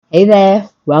Hey there,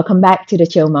 welcome back to the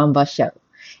Chill Mom Boss Show.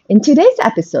 In today's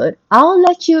episode, I'll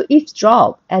let you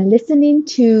eavesdrop and listen in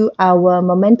to our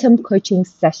momentum coaching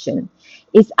session.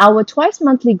 It's our twice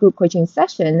monthly group coaching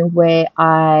session where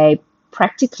I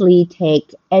practically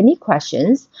take any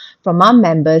questions from our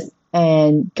members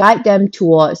and guide them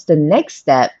towards the next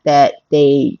step that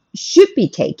they should be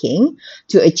taking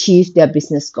to achieve their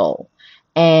business goal.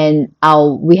 And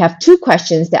we have two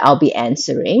questions that I'll be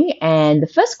answering. And the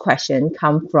first question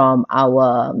comes from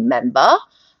our member,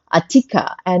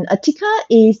 Atika. And Atika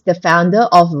is the founder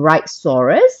of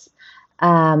Rightsaurus.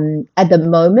 At the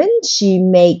moment, she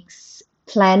makes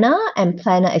planner and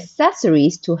planner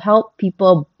accessories to help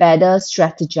people better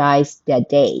strategize their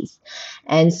days.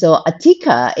 And so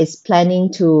Atika is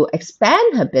planning to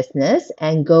expand her business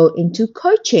and go into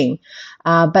coaching,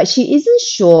 but she isn't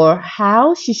sure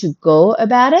how she should go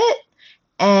about it.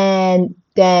 And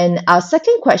then our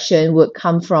second question would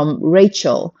come from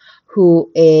Rachel, who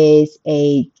is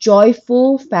a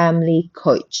joyful family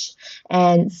coach.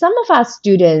 And some of our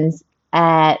students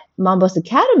at Mambo's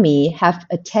Academy have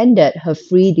attended her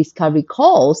free discovery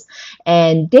calls,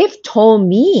 and they've told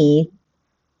me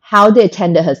how they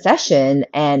attended her session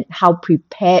and how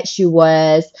prepared she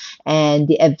was, and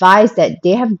the advice that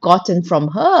they have gotten from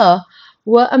her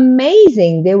were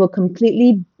amazing. They were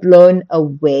completely blown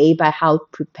away by how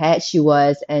prepared she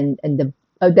was and the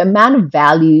amount of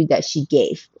value that she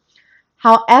gave.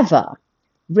 However,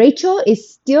 Rachel is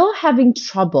still having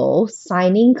trouble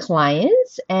signing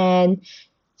clients, and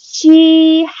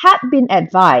she had been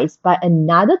advised by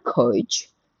another coach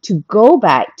to go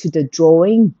back to the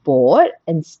drawing board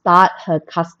and start her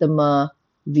customer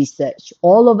research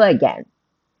all over again.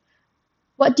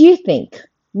 What do you think?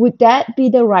 Would that be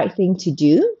the right thing to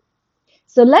do?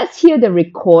 So let's hear the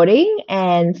recording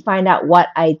and find out what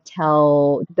I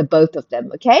tell the both of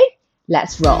them, okay?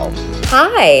 Let's roll.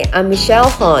 Hi, I'm Michelle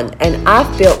Hon, and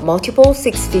I've built multiple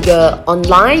six-figure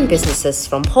online businesses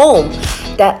from home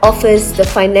that offers the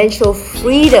financial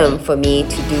freedom for me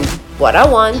to do what I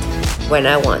want, when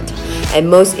I want. And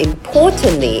most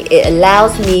importantly, it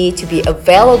allows me to be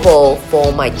available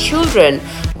for my children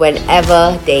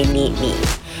whenever they need me.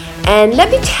 And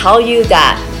let me tell you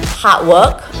that hard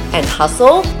work and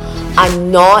hustle are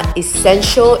not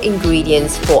essential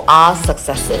ingredients for our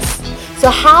successes. So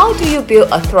how do you build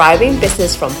a thriving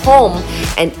business from home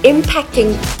and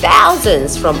impacting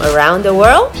thousands from around the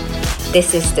world?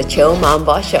 This is the Chill Mom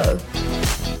Boss Show.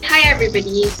 Hi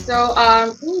everybody. So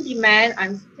in demand,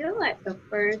 I'm still at the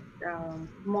first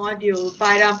module,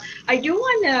 but I do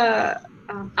want to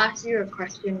ask you a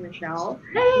question, Michelle.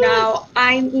 Hey. Now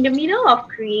I'm in the middle of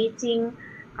creating,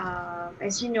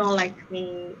 as you know, like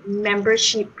a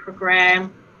membership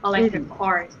program or like a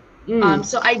course.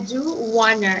 So I do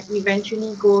want to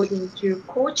eventually go into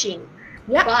coaching,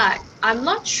 but I'm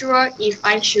not sure if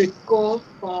I should go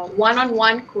for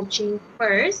one-on-one coaching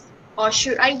first, or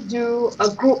should I do a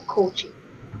group coaching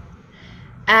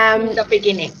in the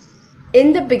beginning?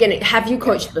 In the beginning, have you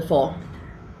coached before?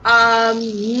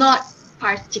 Not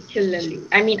particularly.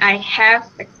 I mean, I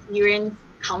have experienced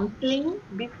counseling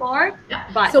before,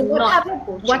 but so not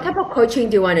coaching. What type of coaching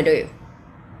do you want to do?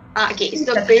 Okay,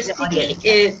 so basically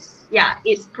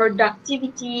it's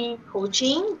productivity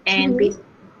coaching and basically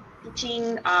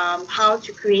teaching how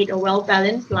to create a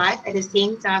well-balanced life, at the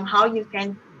same time how you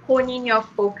can hone in your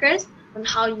focus on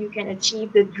how you can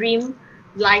achieve the dream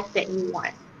life that you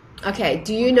want. Okay,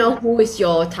 do you know who is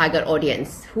your target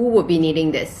audience? Who would be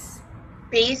needing this?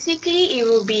 Basically, it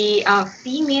will be a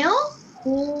female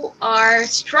who are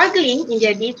struggling in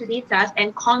their day-to-day tasks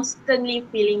and constantly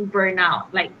feeling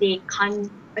burnout, like they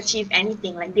can't achieve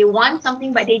anything, like they want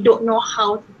something but they don't know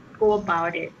how to go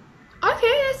about it.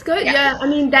 Okay, that's good. Yeah, I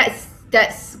mean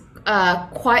that's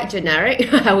quite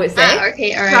generic, I would say.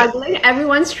 Okay, all right. Struggling,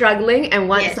 everyone's struggling and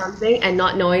wants something and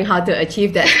not knowing how to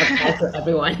achieve that applies to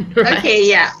everyone. Right? Okay,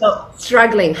 yeah. So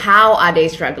struggling, how are they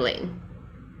struggling?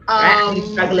 Right? Are they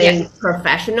struggling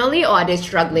professionally, or are they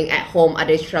struggling at home? Are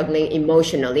they struggling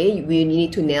emotionally? We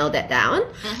need to nail that down.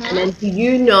 And then do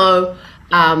you know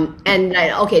and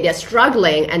like, okay, they're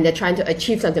struggling and they're trying to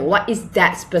achieve something. What is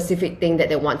that specific thing that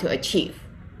they want to achieve?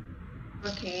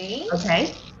 Okay.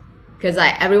 Because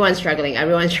like everyone's struggling,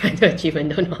 everyone's trying to achieve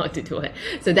and don't know how to do it.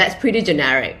 So that's pretty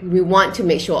generic. We want to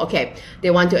make sure, okay,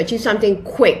 they want to achieve something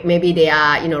quick. Maybe they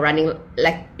are, running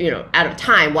out of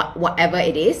time, whatever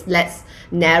it is. Let's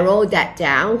narrow that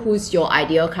down. Who's your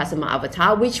ideal customer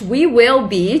avatar, which we will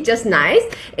be just nice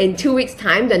in 2 weeks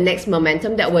time. The next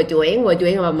momentum that we're doing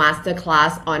a master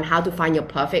class on how to find your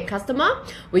perfect customer,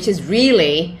 which is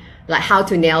really like how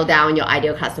to nail down your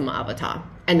ideal customer avatar.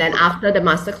 And then after the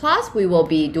masterclass, we will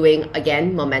be doing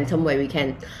again momentum where we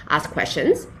can ask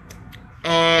questions.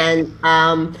 And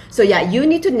so yeah, you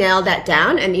need to nail that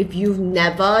down. And if you've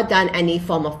never done any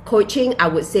form of coaching, I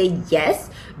would say yes,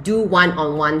 do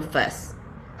one-on-one first.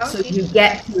 So Okay.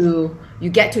 you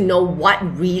get to know what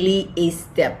really is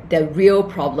the real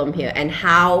problem here, and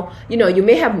how, you know, you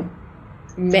may have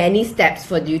many steps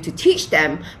for you to teach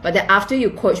them, but then after you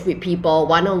coach with people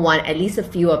one-on-one, at least a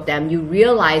few of them, you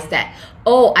realize that,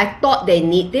 oh, I thought they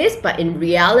need this, but in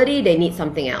reality they need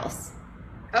something else.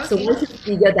 So Okay. once you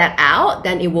figure that out,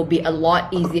 then it will be a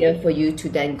lot easier for you to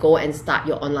then go and start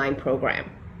your online program.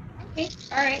 Okay.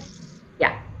 All right.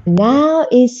 Yeah. Now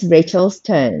is Rachel's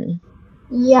turn.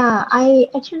 Yeah, I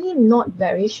actually not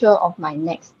very sure of my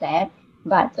next step,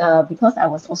 but because I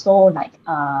was also like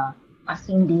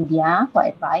asking Lydia for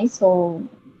advice, so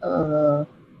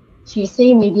she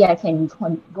say maybe I can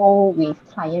go with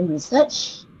client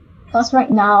research, because right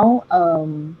now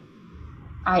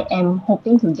I am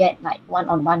hoping to get like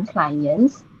one-on-one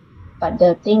clients, but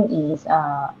the thing is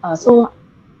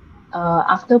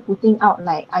after putting out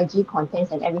like IG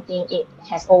contents and everything, it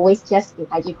has always just been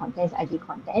IG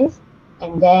contents,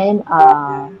 and then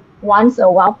once a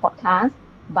while podcast,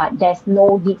 but there's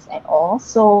no leads at all.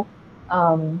 So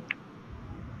um,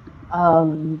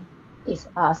 it's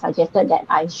suggested that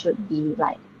I should be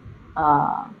like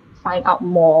find out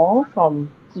more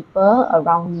from people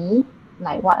around me,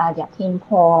 like what are their pain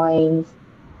points,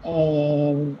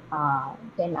 and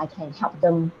then I can help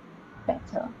them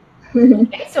better.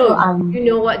 So So you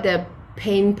know what the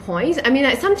pain points? I mean,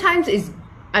 like sometimes it's,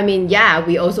 I mean, yeah,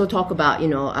 we also talk about, you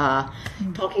know,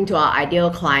 talking to our ideal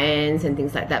clients and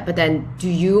things like that. But then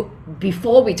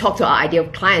before we talk to our ideal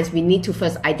clients, we need to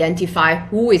first identify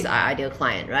who is our ideal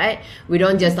client, right? We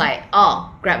don't just like,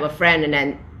 oh, grab a friend and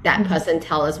then that person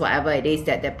tell us whatever it is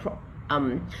that they're,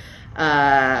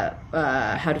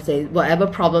 how to say, whatever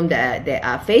problem that they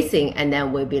are facing. And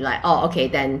then we'll be like, oh, okay,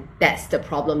 then that's the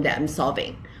problem that I'm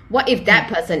solving. What if that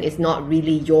person is not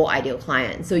really your ideal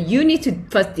client? So you need to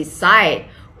first decide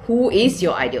who is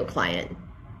your ideal client.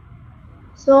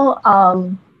 So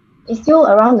it's still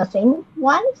around the same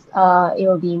ones. It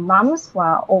will be moms who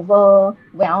are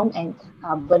overwhelmed and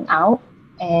burnt out,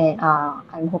 and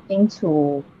I'm hoping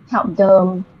to help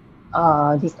them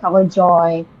discover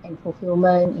joy and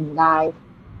fulfillment in life.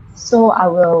 So I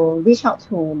will reach out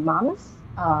to moms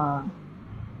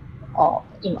or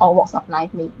in all walks of life.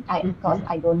 Because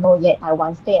I don't know yet. I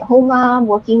want stay-at-home mom,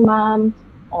 working mom,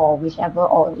 or whichever,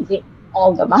 or is it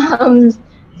all the moms?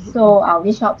 So I'll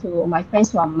reach out to my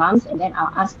friends who are moms, and then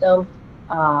I'll ask them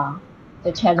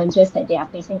the challenges that they are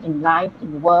facing in life,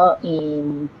 in work,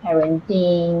 in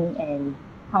parenting, and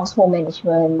household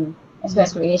management, as well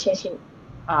as relationship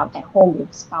at home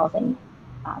with spouse and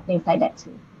things like that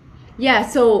too. Yeah,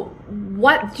 so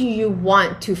what do you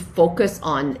want to focus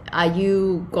on? Are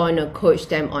you going to coach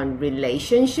them on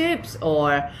relationships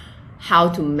or how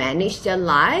to manage their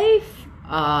life,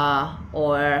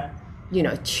 or, you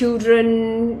know,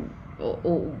 children, or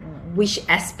which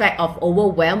aspect of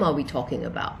overwhelm are we talking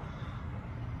about?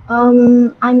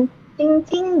 I'm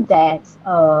thinking that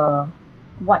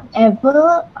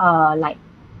whatever like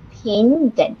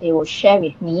pain that they will share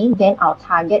with me, then I'll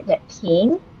target that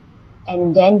pain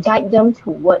and then guide them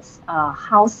towards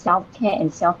how self-care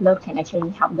and self-love can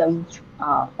actually help them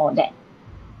for that.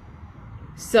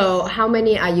 So how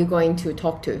many are you going to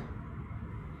talk to?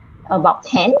 About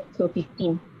 10 to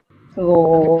 15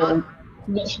 to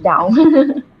niche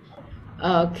down.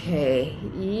 Okay.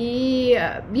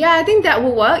 Yeah, I think that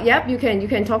will work. Yep, you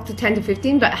can talk to 10 to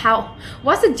 15, but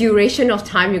what's the duration of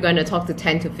time you're going to talk to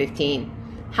 10 to 15?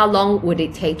 How long would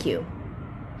it take you?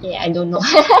 Yeah, I don't know.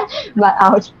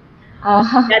 But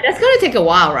Yeah, that's going to take a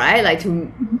while, right? Like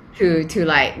to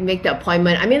like make the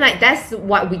appointment. I mean, like that's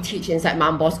what we teach inside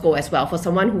Mom Boss Go as well. For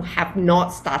someone who have not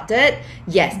started,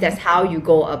 yes, that's how you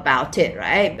go about it,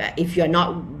 right? But if you're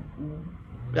not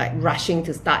like rushing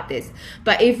to start this,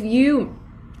 but if you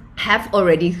have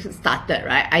already started,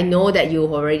 right? I know that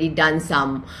you've already done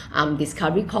some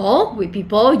discovery call with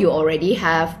people. You already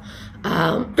have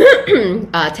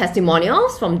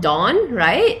testimonials from Dawn,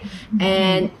 right?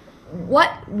 And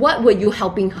what were you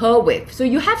helping her with? So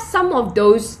you have some of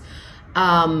those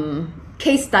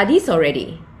case studies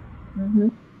already. Mm-hmm.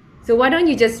 So why don't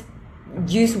you just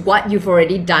use what you've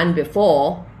already done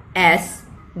before as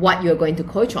what you're going to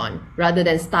coach on, rather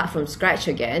than start from scratch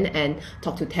again and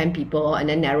talk to 10 people and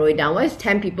then narrow it down. What if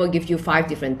 10 people give you 5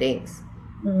 different things?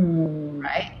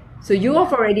 Right? So you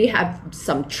have already have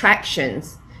some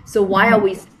tractions. So why are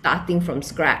we starting from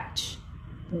scratch?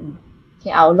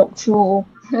 Okay, I'll look through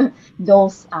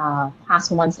those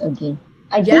past ones again.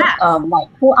 I did like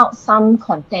pull out some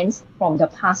contents from the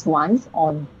past ones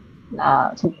on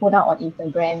to put out on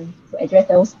Instagram to address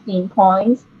those pain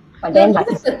points. But then like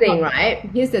here's the thing, right?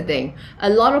 Here's the thing. A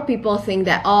lot of people think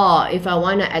that, oh, if I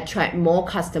want to attract more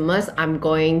customers, I'm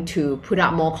going to put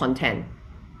out more content.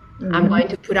 I'm going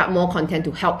to put out more content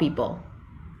to help people.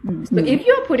 So if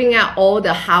you're putting out all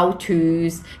the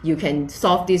how-tos, you can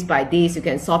solve this by this, you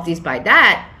can solve this by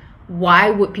that, why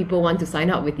would people want to sign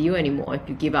up with you anymore if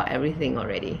you give out everything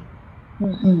already?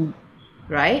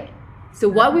 Right? So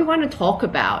what we want to talk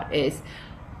about is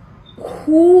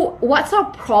what sort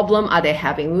of problem are they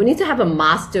having? We need to have a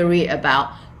mastery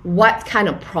about what kind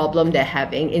of problem they're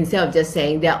having instead of just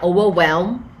saying they're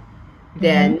overwhelmed,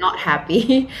 they're not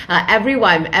happy.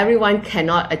 Everyone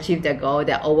cannot achieve their goal.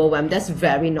 They're overwhelmed. That's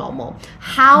very normal.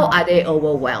 How are they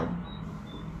overwhelmed?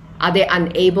 Are they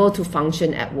unable to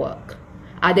function at work?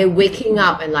 Are they waking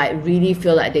up and like really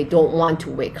feel like they don't want to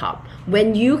wake up?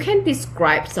 When you can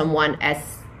describe someone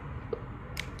as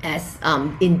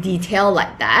in detail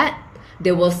like that,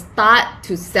 they will start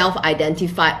to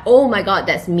self-identify, oh my God,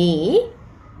 that's me.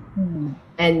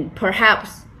 And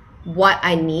perhaps what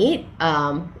I need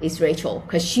is Rachel,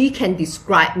 because she can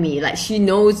describe me, like she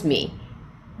knows me.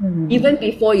 Even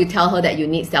before you tell her that you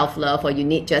need self-love or you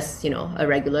need just, a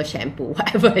regular shampoo,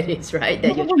 whatever it is, right,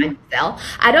 that you're trying to sell.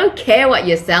 I don't care what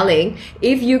you're selling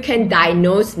if you can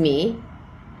diagnose me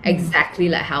exactly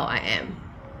like how I am.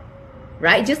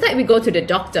 Right? Just like we go to the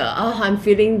doctor. Oh, I'm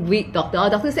feeling weak, doctor.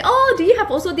 Doctor say, oh, do you have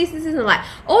also this? And I'm like,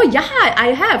 oh yeah, I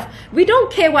have. We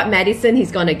don't care what medicine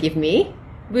he's gonna give me.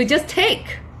 We'll just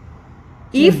take.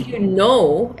 If you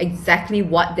know exactly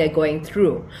what they're going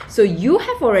through. So you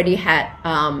have already had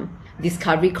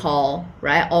discovery call,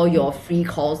 right? All your free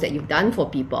calls that you've done for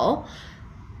people.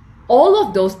 All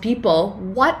of those people,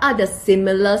 what are the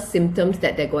similar symptoms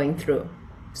that they're going through?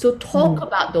 So talk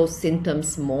about those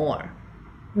symptoms more.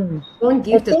 Don't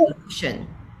give the solution.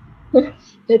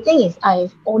 The thing is,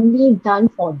 I've only done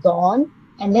for Dawn,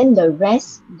 and then the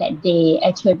rest that they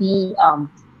actually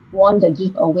won the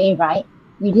giveaway, right?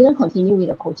 We didn't continue with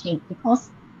the coaching because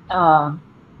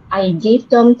I gave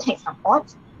them tech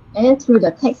support, and then through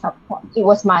the tech support, it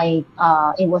was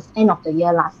end of the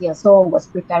year last year, so I was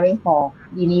preparing for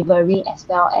delivery as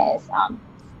well as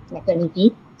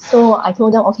maternity. So I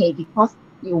told them, okay, because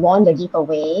you won the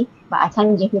giveaway, but I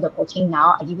can't give you the coaching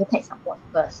now. I give you tech support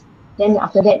first. Then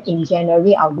after that, in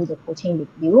January, I'll do the coaching with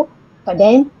you. But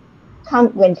then,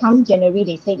 come January,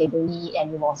 they say they don't need it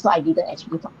anymore. So I didn't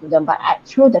actually talk to them. But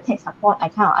through the tech support, I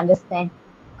kind of understand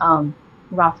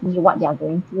roughly what they are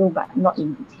going through, but not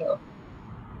in detail.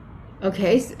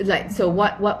 Okay, so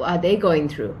what are they going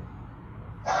through?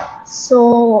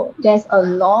 So there's a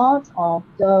lot of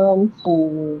them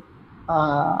who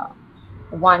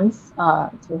wants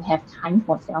to have time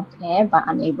for self-care but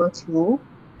unable to,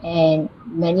 and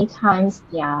many times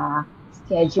their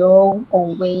schedule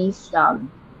always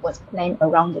was planned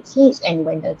around the kids, and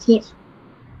when the kids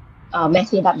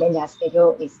mess it up, then their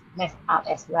schedule is messed up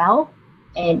as well.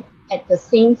 And at the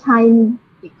same time,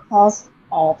 because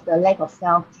of the lack of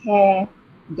self-care,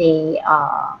 they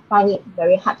find it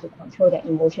very hard to control their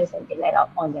emotions, and they let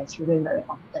out on their children very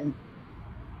often.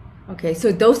 Okay,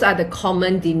 so those are the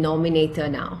common denominator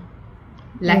now.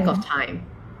 Lack of time,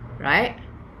 right?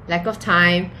 Lack of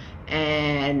time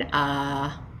and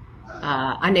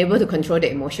unable to control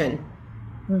the emotion.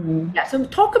 Yeah, so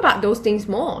talk about those things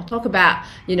more. Talk about,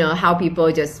 how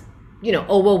people just,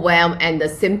 overwhelmed, and the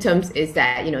symptoms is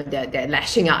that, they're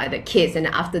lashing out at the kids, and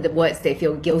afterwards they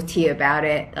feel guilty about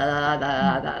it.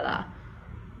 Yeah,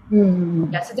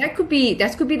 so that could be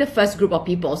the first group of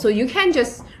people. So you can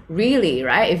just really,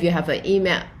 right, if you have an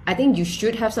email, I think you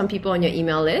should have some people on your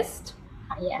email list.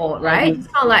 Yeah. Or, right? It's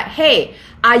kind of like, hey,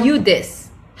 are you this?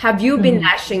 Have you been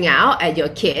lashing out at your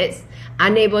kids,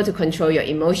 unable to control your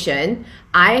emotion?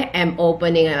 I am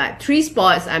opening like 3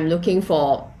 spots. I'm looking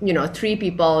for, 3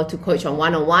 people to coach on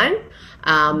one-on-one.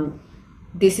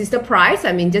 This is the price.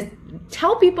 I mean, just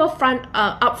tell people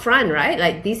up front, right?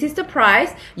 Like, this is the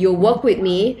price. You'll work with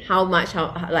me. How much?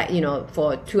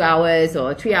 For 2 hours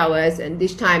or 3 hours, and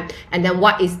this time. And then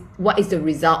what is the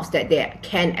results that they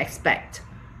can expect?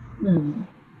 And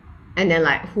then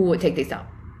like, who would take this up?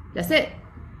 That's it.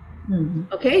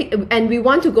 Okay, and we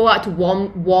want to go out to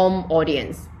warm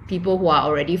audience, people who are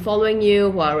already following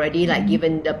you, who are already like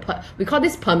given we call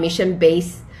this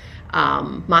permission-based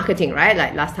marketing, right?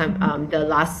 Like last time, the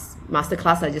last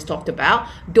masterclass I just talked about,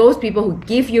 those people who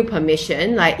give you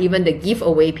permission, like even the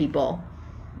giveaway people.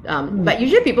 But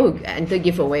usually people who enter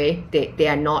giveaway, they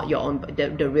are not your own,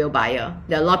 the real buyer.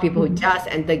 There are a lot of people who just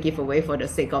enter giveaway for the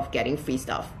sake of getting free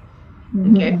stuff.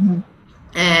 Okay.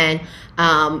 And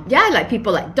yeah, like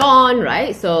people like Dawn,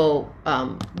 right? So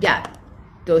yeah,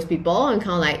 those people, and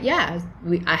kind of like, yeah,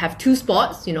 I have 2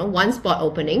 spots, you know, 1 spot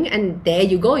opening, and there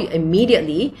you go.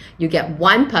 Immediately you get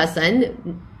 1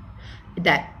 person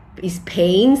that is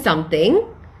paying something,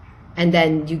 and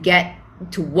then you get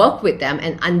to work with them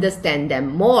and understand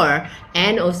them more,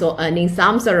 and also earning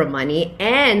some sort of money.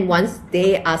 And once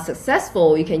they are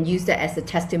successful, you can use that as a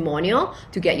testimonial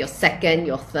to get your second,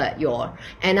 your third,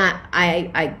 and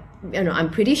I you know, I'm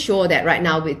pretty sure that right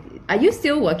now are you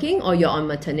still working or you're on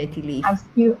maternity leave? I'm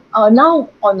still now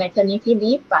on maternity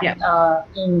leave, but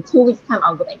in 2 weeks time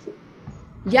I'll go back to.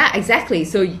 Yeah, exactly.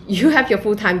 So you have your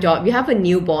full-time job, you have a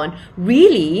newborn.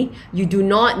 Really, you do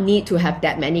not need to have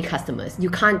that many customers. You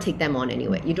can't take them on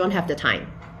anyway. You don't have the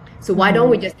time. So why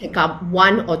don't we just take up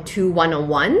 1 or 2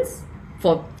 one-on-ones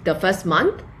for the first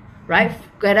month, right?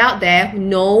 Get out there,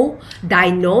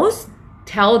 diagnose,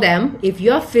 tell them, if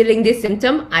you're feeling this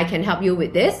symptom, I can help you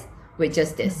with this, with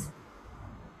just this.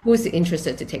 Who's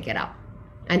interested to take it out?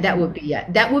 And that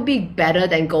would be better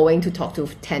than going to talk to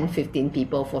 10, 15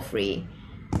 people for free.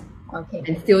 Okay.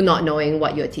 And still not knowing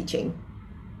what you're teaching.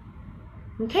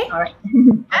 Okay? All right.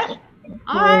 Okay.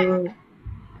 All right.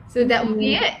 So that would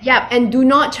be it. Yeah, and do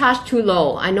not charge too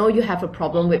low. I know you have a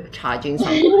problem with charging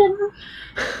something.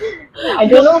 I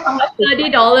don't know how much.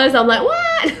 $30. I'm like,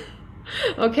 what?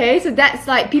 Okay, so that's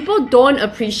like, people don't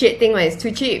appreciate things when it's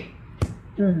too cheap.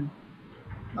 Okay.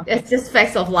 It's just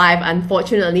facts of life.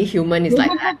 Unfortunately, human is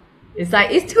like that. It's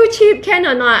like, it's too cheap, can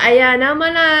or not? Aya, now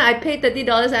I paid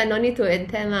 $30, I no need to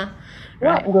attend lah.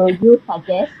 What will you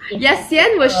suggest? Yes,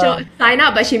 Xian will sign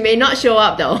up, but she may not show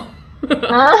up though.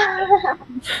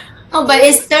 Oh, but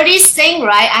it's 30 Sing,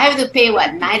 right? I have to pay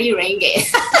what, 90 ringgit?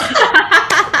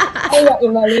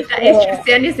 In Malaysia.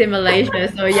 Xian is in Malaysia,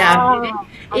 so yeah,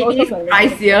 it is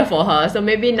pricier for her. So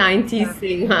maybe 90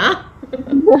 Sing, huh?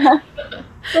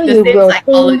 So The you same will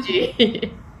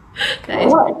psychology.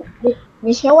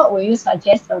 Michelle, what will you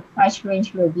suggest the price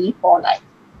range will be for like?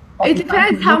 It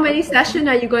depends how many sessions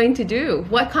are you going to do.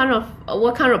 What kind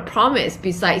of promise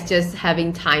besides just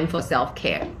having time for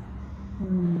self-care?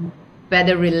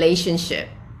 Better relationship,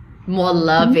 more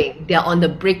loving. They're on the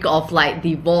brink of like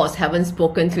divorce, haven't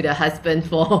spoken to the husband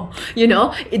for, you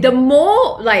know, the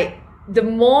more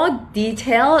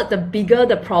detailed, the bigger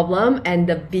the problem and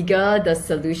the bigger the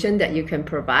solution that you can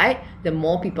provide, the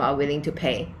more people are willing to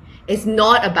pay. It's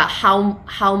not about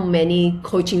how many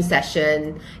coaching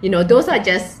sessions, you know, those are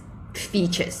just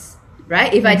features,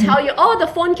 right? If I tell you, oh, the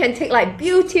phone can take like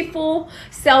beautiful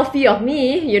selfie of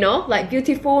me, you know, like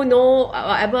beautiful, no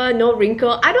whatever, no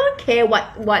wrinkle. I don't care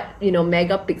what you know,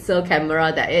 megapixel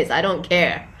camera that is. I don't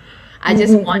care. I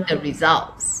just want the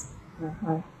results.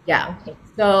 Yeah. Okay.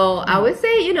 So I would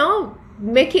say, you know,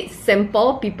 make it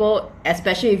simple. People,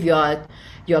 especially if you're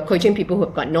coaching people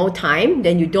who've got no time,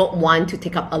 then you don't want to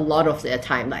take up a lot of their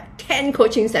time, like 10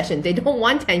 coaching sessions. They don't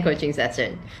want 10 coaching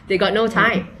sessions. They got no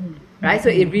time, right? So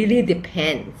it really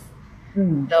depends.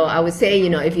 So I would say, you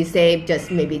know, if you say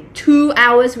just maybe 2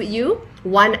 hours with you,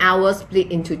 1 hour split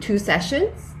into 2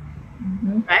 sessions,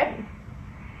 right?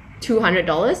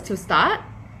 $200 to start.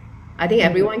 I think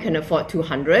everyone can afford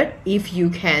 200 if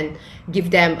you can give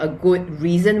them a good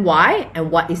reason why and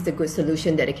what is the good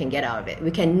solution that they can get out of it. We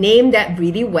can name that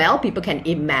really well. People can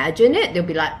imagine it. They'll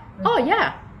be like, oh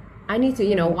yeah, I need to,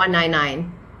 you know, $199.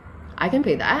 I can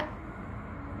pay that.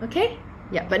 Okay?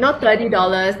 Yeah, but not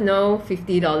 $30, no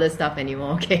 $50 stuff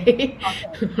anymore, okay?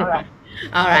 All right.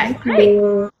 All right,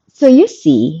 great. So you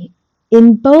see,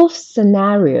 in both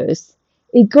scenarios,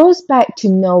 it goes back to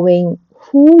knowing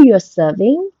who you're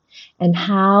serving and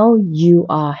how you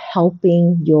are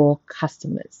helping your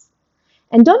customers.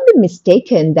 And don't be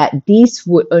mistaken that this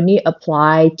would only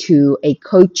apply to a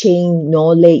coaching,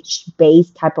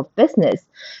 knowledge-based type of business,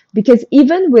 because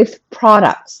even with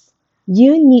products,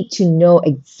 you need to know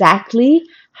exactly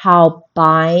how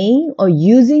buying or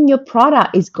using your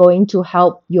product is going to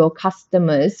help your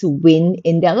customers win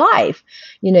in their life.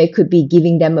 You know, it could be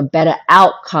giving them a better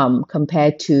outcome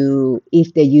compared to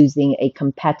if they're using a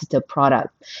competitor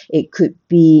product. It could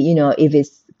be, you know, if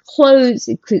it's clothes,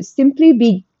 it could simply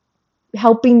be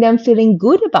helping them feeling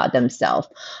good about themselves.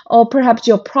 Or perhaps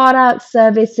your product,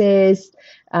 services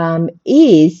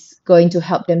is going to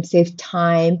help them save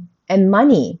time and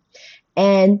money.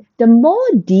 And the more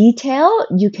detail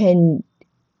you can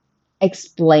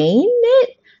explain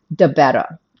it, the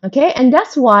better. Okay. And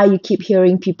that's why you keep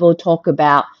hearing people talk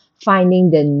about finding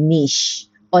the niche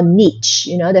or niche.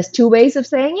 You know, there's 2 ways of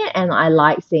saying it, and I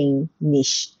like saying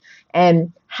niche.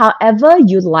 And however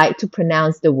you like to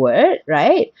pronounce the word,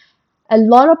 right? A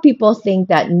lot of people think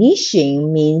that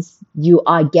niching means you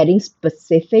are getting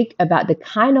specific about the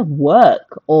kind of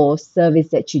work or service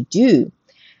that you do.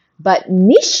 But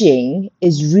niching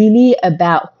is really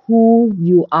about who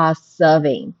you are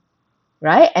serving,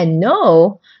 right? And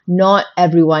no, not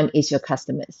everyone is your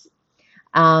customers.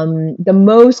 The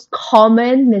most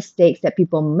common mistakes that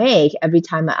people make every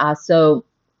time I ask, so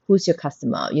who's your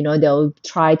customer? They'll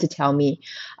try to tell me,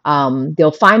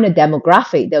 they'll find a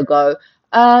demographic. They'll go,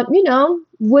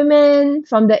 women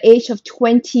from the age of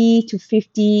 20 to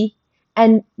 50.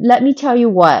 And let me tell you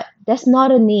what, that's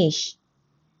not a niche.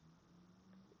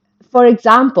 For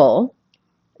example,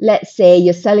 let's say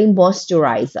you're selling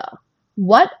moisturizer.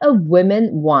 What a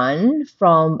woman want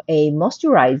from a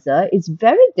moisturizer is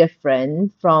very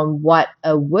different from what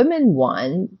a woman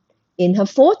want in her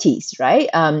 40s, right?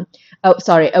 A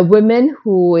woman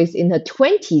who is in her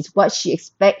 20s, what she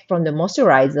expects from the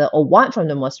moisturizer or want from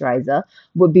the moisturizer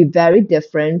would be very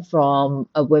different from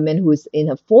a woman who's in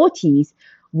her 40s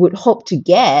would hope to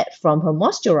get from her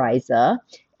moisturizer,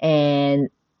 and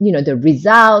the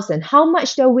results and how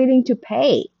much they're willing to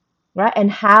pay, right? And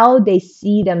how they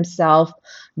see themselves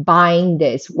buying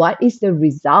this. What is the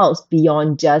results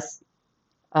beyond just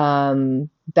better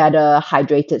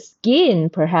hydrated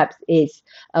skin? Perhaps it's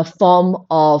a form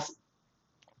of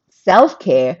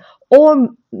self-care, or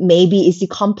maybe it's the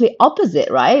complete opposite,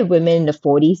 right? Women in the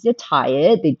 40s, they're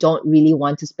tired. They don't really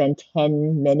want to spend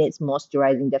 10 minutes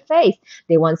moisturizing their face.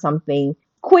 They want something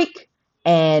quick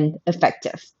and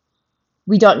effective.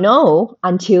 We don't know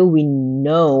until we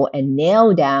know and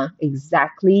nail down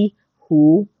exactly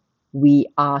who we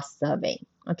are serving.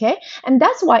 Okay. And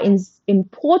that's why it's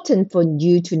important for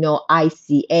you to know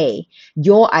ICA,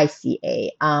 your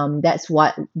ICA. That's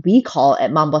what we call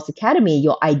at Mom Boss Academy,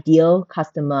 your ideal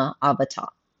customer avatar.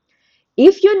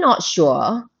 If you're not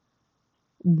sure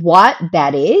what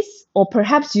that is, or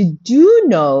perhaps you do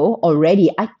know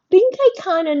already, I think I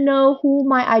kind of know who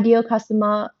my ideal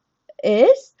customer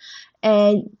is,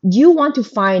 and you want to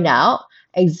find out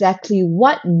exactly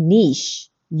what niche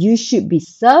you should be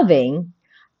serving,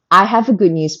 I have a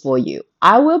good news for you.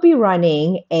 I will be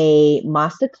running a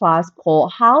masterclass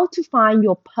called How to Find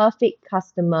Your Perfect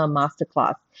Customer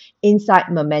Masterclass inside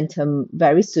Momentum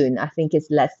very soon. I think it's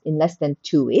in less than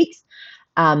 2 weeks.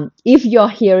 If you're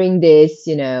hearing this,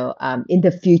 in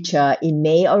the future, it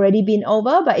may already been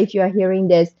over, but if you're hearing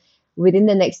this within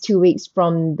the next 2 weeks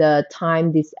from the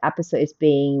time this episode is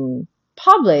being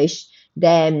published,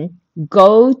 then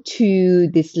go to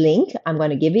this link. I'm going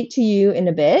to give it to you in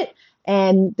a bit.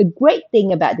 And the great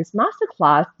thing about this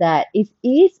masterclass that it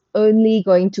is only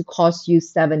going to cost you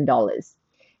 $7.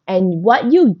 And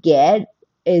what you get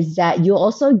is that you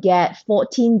also get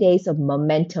 14 days of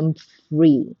momentum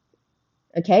free.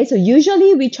 Okay, so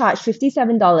usually we charge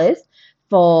 $57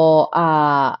 for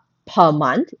per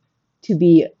month to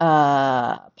be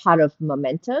part of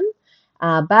Momentum.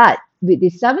 But with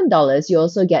this $7, you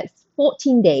also get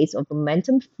 14 days of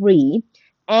Momentum free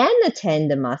and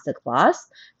attend the masterclass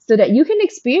so that you can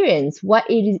experience what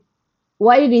it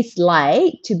is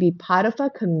like to be part of our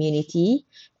community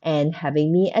and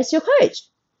having me as your coach.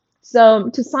 So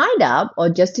to sign up or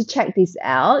just to check this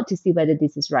out to see whether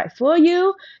this is right for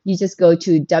you, you just go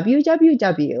to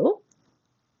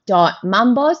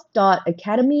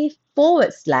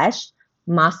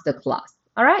www.mambos.academy/masterclass.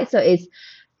 All right, so it's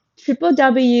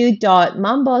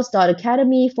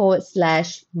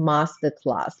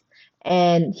www.mambos.academy/masterclass.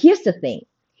 And here's the thing.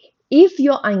 If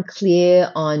you're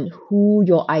unclear on who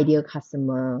your ideal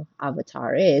customer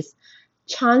avatar is,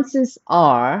 chances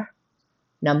are,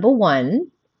 number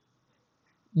one,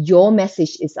 your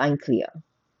message is unclear,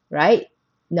 right?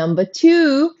 Number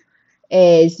two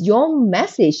is your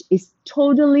message is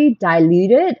totally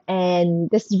diluted, and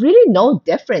there's really no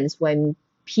difference when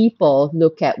people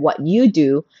look at what you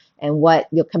do and what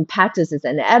your competitors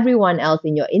and everyone else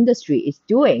in your industry is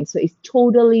doing. So it's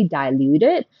totally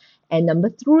diluted. And number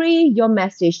three, your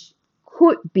message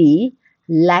could be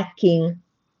lacking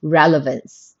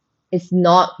relevance. It's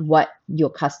not what your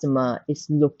customer is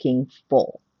looking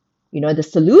for. The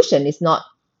solution is not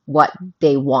what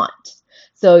they want.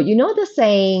 So, the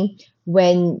saying,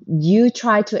 when you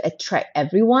try to attract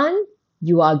everyone,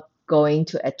 you are going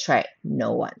to attract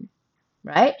no one,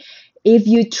 right? If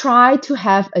you try to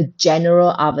have a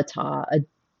general avatar, a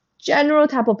general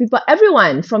type of people,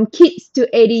 everyone from kids to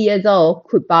 80 years old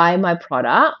could buy my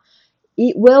product,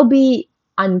 it will be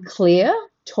unclear,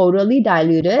 totally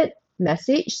diluted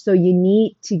message. So you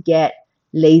need to get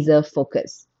laser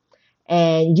focused.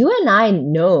 And you and I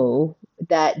know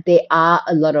that there are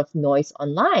a lot of noise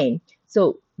online.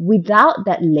 So without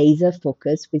that laser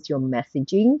focus with your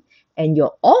messaging and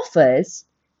your offers,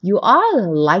 you are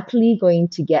likely going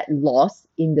to get lost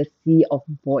in the sea of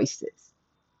voices.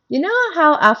 You know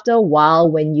how after a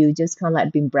while, when you just kind of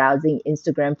like been browsing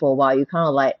Instagram for a while, you kind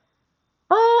of like,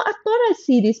 oh, I thought I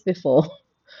see this before,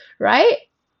 right?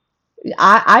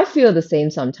 I feel the same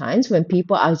sometimes when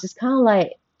people are just kind of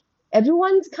like,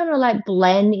 everyone's kind of like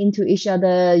blend into each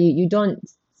other. You don't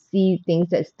see things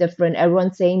that's different.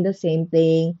 Everyone's saying the same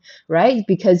thing, right?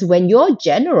 Because when you're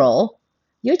general,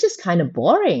 you're just kind of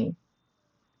boring.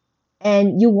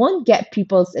 And you won't get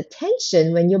people's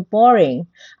attention when you're boring.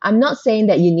 I'm not saying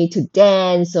that you need to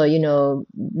dance or,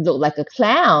 look like a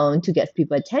clown to get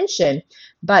people's attention,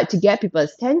 but to get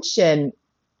people's attention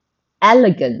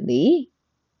elegantly,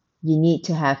 you need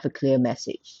to have a clear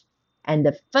message. And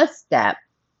the first step,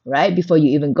 right, before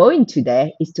you even go into there,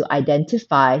 is to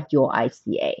identify your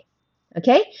ICA.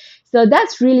 Okay, so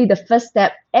that's really the first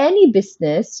step any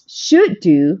business should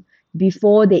do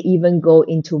before they even go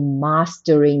into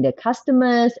mastering their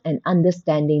customers and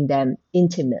understanding them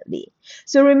intimately.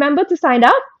 So remember to sign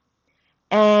up.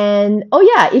 And oh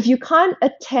yeah, if you can't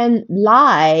attend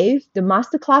live, the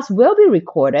masterclass will be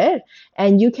recorded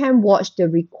and you can watch the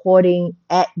recording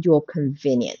at your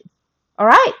convenience. All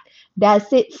right,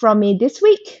 that's it from me this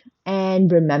week. And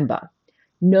remember,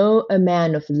 no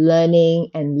amount of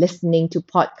learning and listening to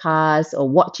podcasts or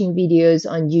watching videos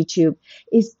on YouTube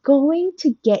is going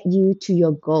to get you to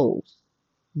your goals.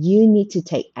 You need to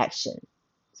take action.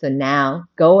 So now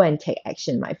go and take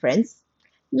action, my friends.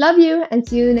 Love you and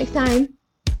see you next time.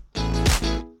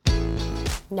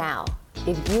 Now,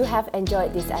 if you have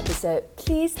enjoyed this episode,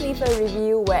 please leave a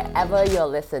review wherever you're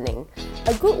listening.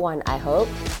 A good one, I hope.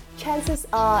 Chances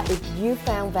are, if you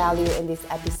found value in this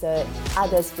episode,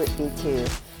 others would be too.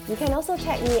 You can also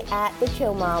tag me at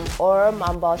thechillmom or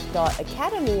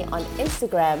momboss.academy on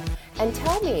Instagram and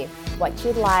tell me what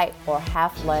you like or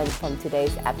have learned from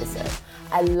today's episode.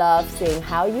 I love seeing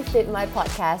how you fit my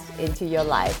podcast into your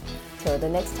life. Till the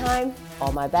next time,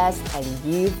 all my best, and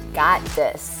you've got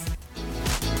this.